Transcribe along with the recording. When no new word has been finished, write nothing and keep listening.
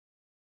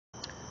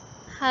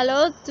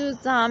Hallo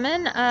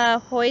zusammen,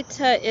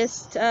 heute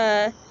ist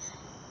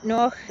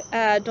noch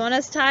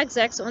Donnerstag,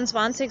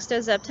 26.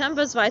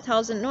 September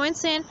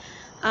 2019,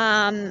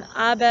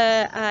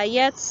 aber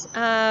jetzt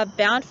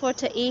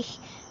beantworte ich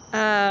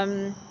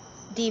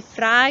die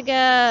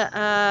Frage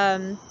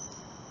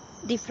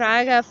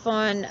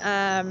von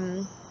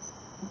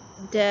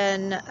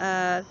den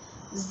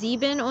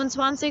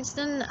 27.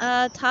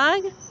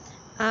 Tag.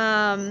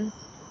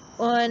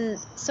 Und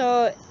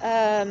so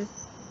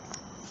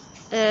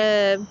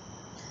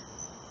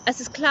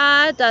es ist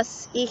klar,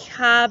 dass ich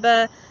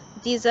habe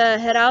diese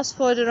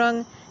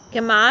Herausforderung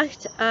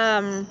gemacht,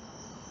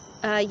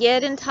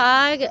 jeden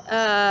Tag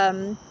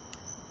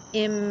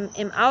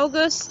im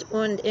August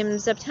und im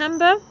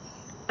September.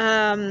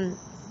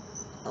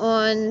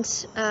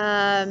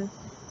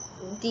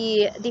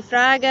 Die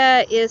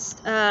Frage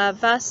ist,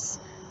 was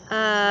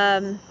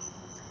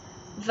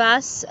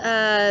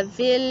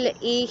will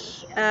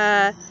ich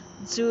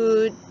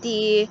zu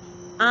die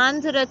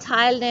anderen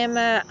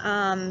Teilnehmer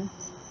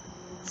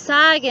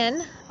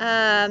sagen,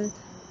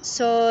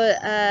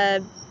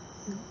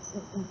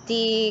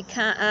 sie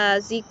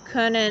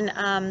können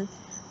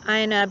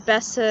eine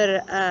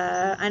bessere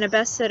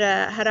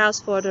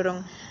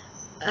Herausforderung,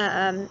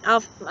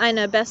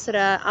 eine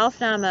bessere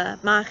Aufnahme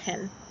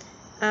machen.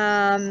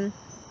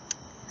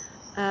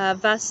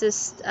 Was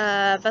ist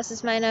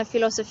meine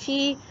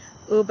Philosophie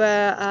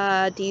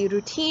über die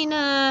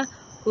Routine,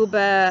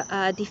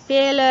 über die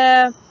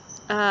Fehler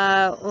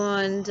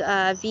und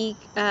wie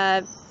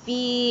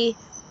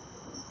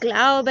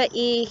glaube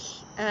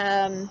ich,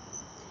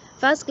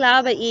 was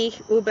glaube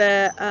ich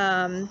über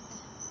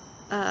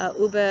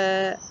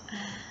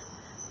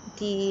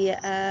die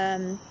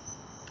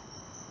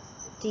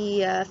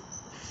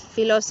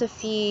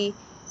Philosophie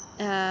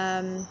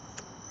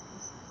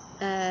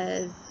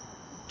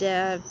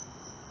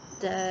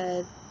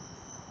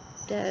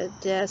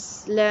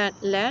des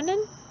Lernen.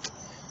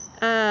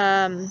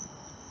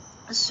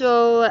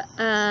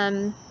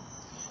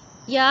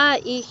 Ja,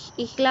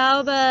 ich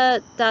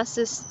glaube, es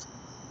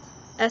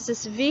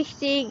ist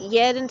wichtig,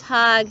 jeden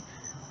Tag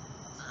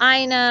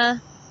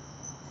eine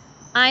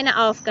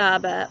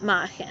Aufgabe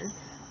machen.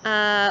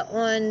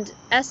 Und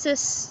es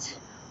ist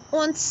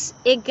uns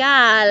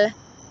egal,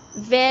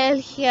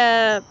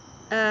 welche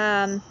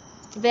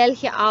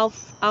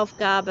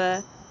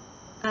Aufgabe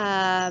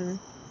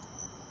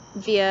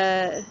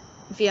wir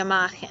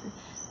machen.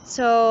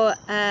 So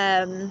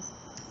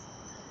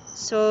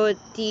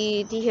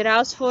die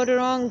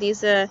Herausforderung,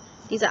 diese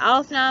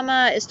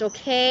Aufnahme ist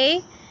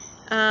okay,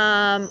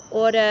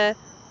 oder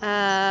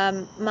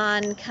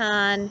man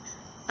kann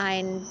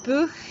ein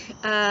Buch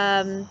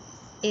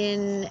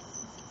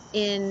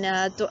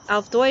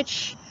auf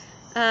Deutsch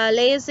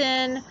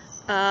lesen,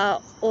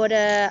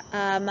 oder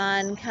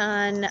man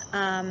kann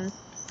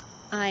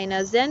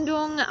eine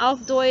Sendung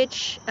auf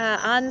Deutsch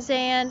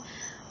ansehen,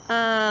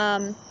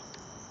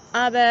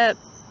 aber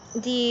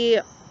die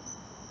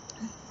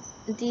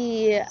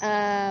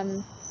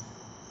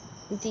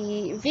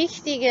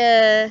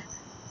wichtige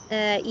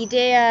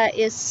Idee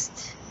ist,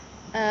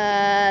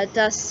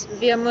 dass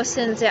wir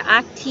müssen sehr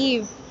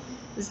aktiv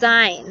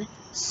sein.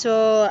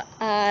 So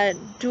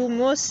du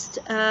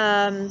musst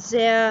man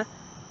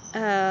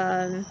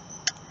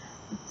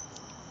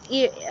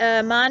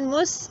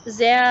muss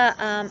sehr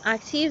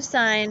aktiv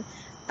sein,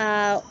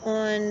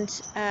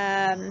 und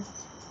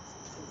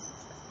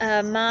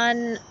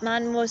man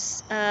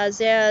muss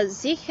sehr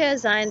sicher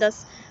sein,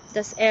 dass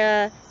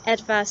er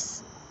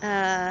etwas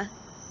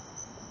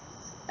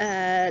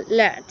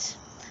lernt.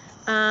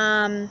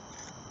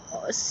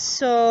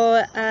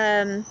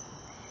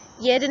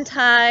 Jeden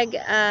Tag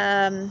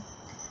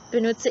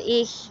benutze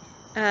ich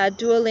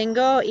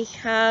Duolingo.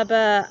 Ich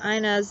habe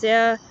eine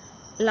sehr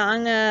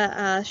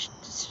lange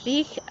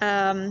Strich.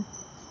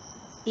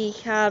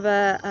 Ich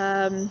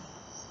habe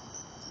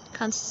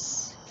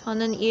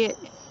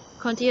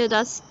könnt ihr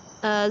das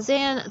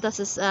sehen? Das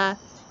ist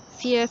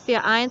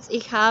 441.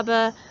 Ich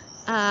habe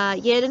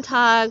jeden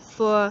Tag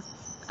für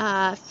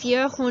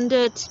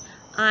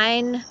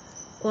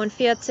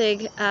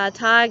 441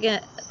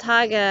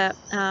 Tage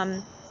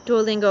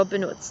Duolingo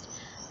benutzt.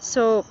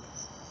 So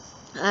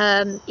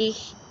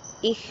ich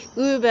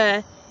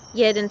übe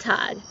jeden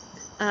Tag,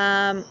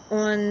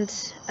 und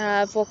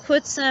vor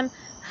kurzem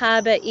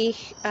habe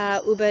ich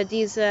über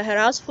diese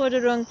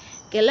Herausforderung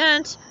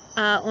gelernt,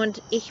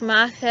 und ich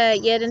mache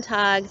jeden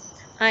Tag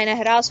eine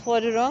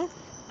Herausforderung.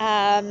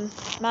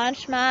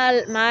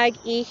 Manchmal mag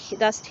ich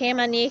das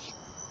Thema nicht,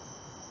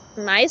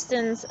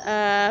 meistens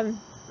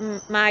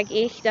mag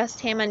ich das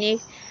Thema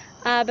nicht,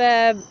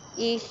 aber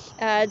ich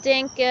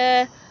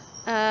denke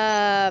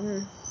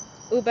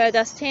über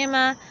das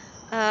Thema,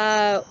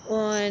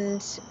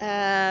 und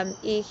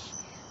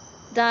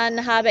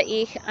dann habe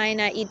ich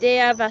eine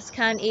Idee, was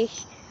kann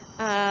ich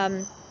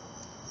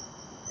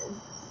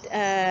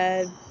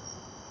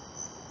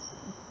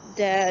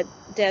der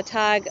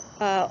Tag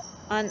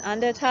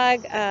an der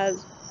Tag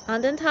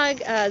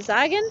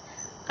sagen,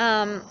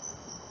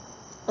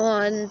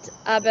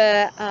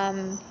 aber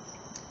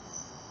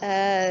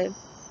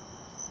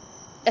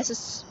es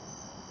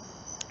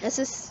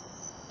ist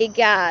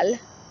egal,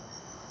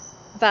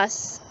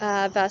 was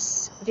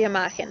wir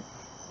machen.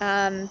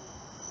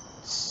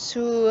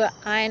 Zu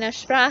einer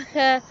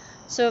Sprache,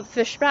 so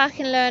für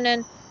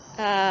Sprachenlernen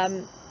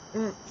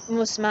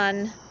muss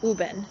man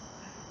üben.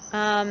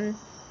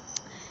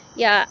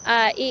 Ja,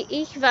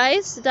 ich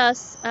weiß,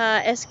 dass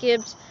es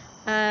gibt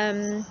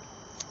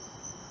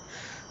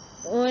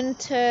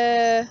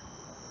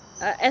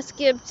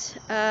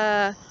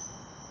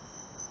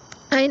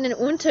einen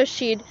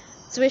Unterschied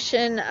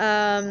zwischen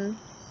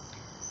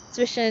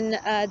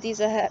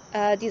dieser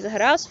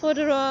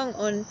Herausforderung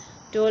und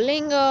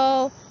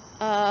Duolingo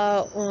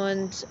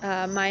und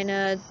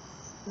meine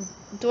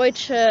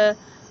deutsche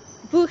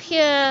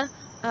Bücher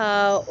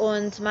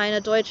und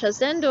meine deutsche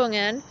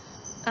Sendungen.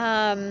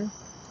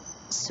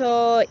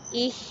 So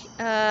ich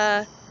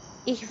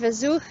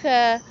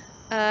versuche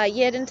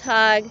jeden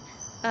Tag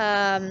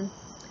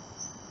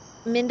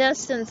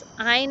mindestens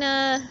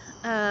eine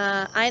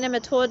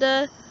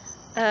Methode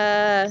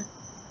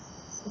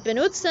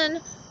benutzen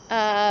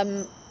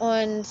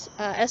und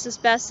es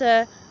ist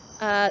besser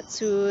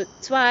zu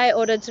 2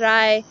 oder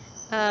 3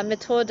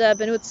 Methoden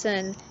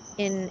benutzen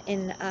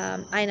in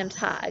einem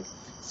Tag.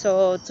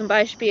 So zum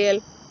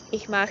Beispiel,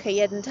 ich mache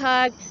jeden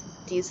Tag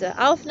diese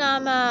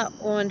Aufnahme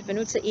und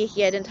benutze ich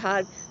jeden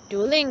Tag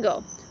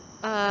Duolingo.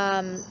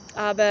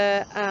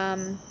 Aber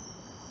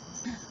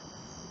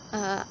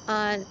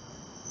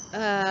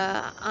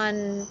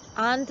an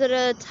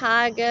andere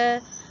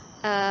Tage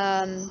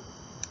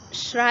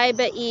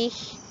schreibe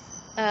ich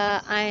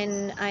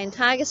ein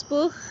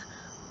Tagesbuch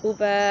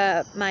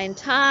über meinen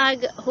Tag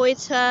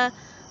heute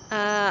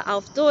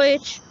auf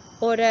Deutsch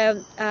oder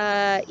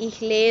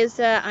ich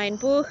lese ein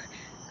Buch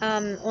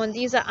und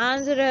diese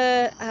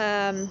andere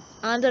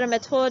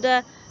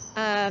Methode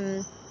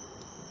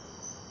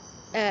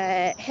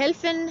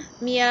helfen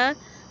mir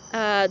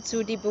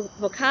zu die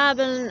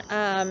Vokabeln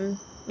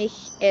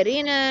mich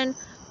erinnern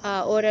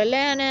oder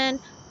lernen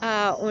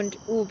und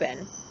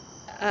üben.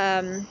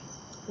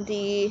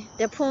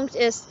 Der Punkt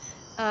ist,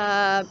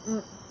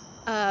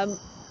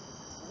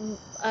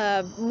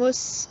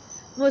 muss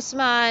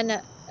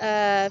man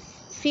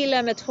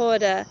viele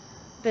Methoden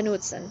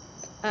benutzen.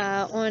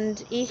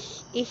 Und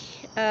ich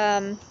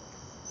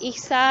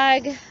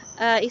sage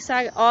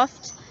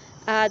oft,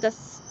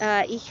 dass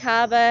ich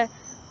habe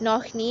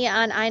noch nie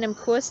an einem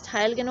Kurs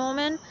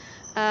teilgenommen.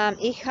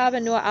 Ich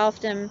habe nur auf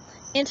dem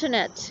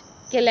Internet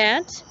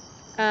gelernt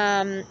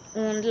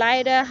und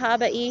leider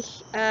habe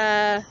ich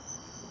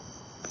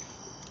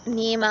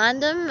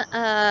niemandem,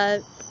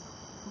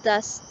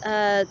 dass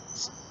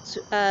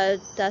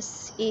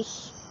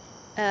ich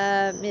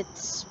mit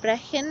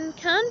sprechen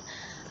kann,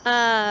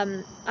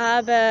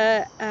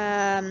 aber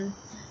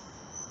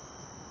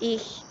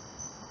ich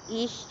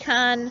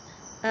kann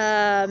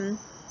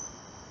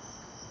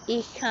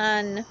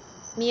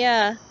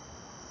mir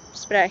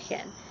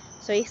sprechen.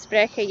 So ich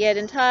spreche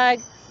jeden Tag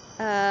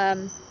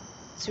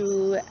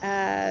zu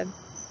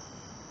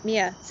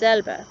mir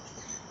selber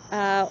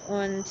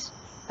und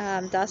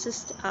das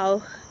ist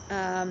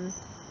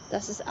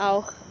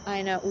auch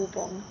eine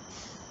Übung.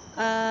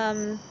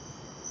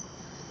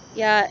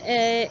 Ja,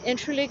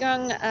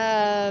 Entschuldigung,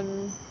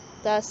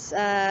 dass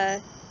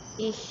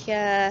ich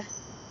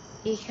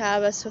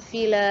habe so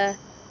viele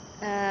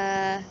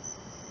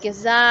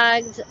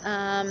gesagt,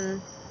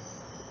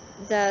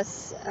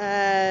 dass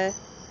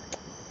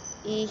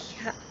ich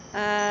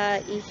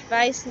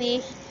weiß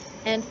nicht,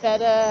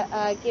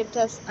 entweder gibt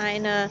es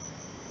eine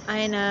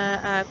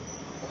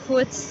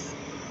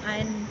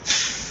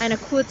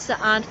kurze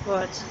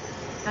Antwort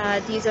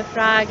diese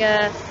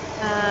Frage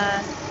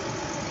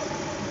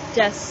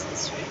des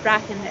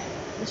Sprache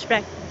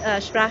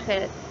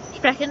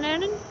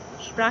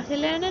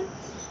lernen,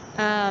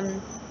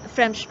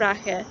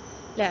 Fremdsprache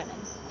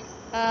lernen.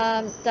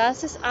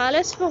 Das ist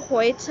alles für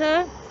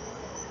heute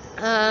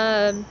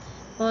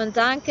und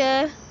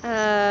danke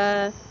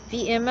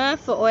wie immer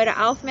für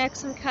eure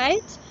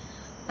Aufmerksamkeit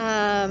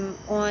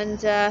und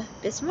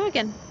bis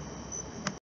morgen.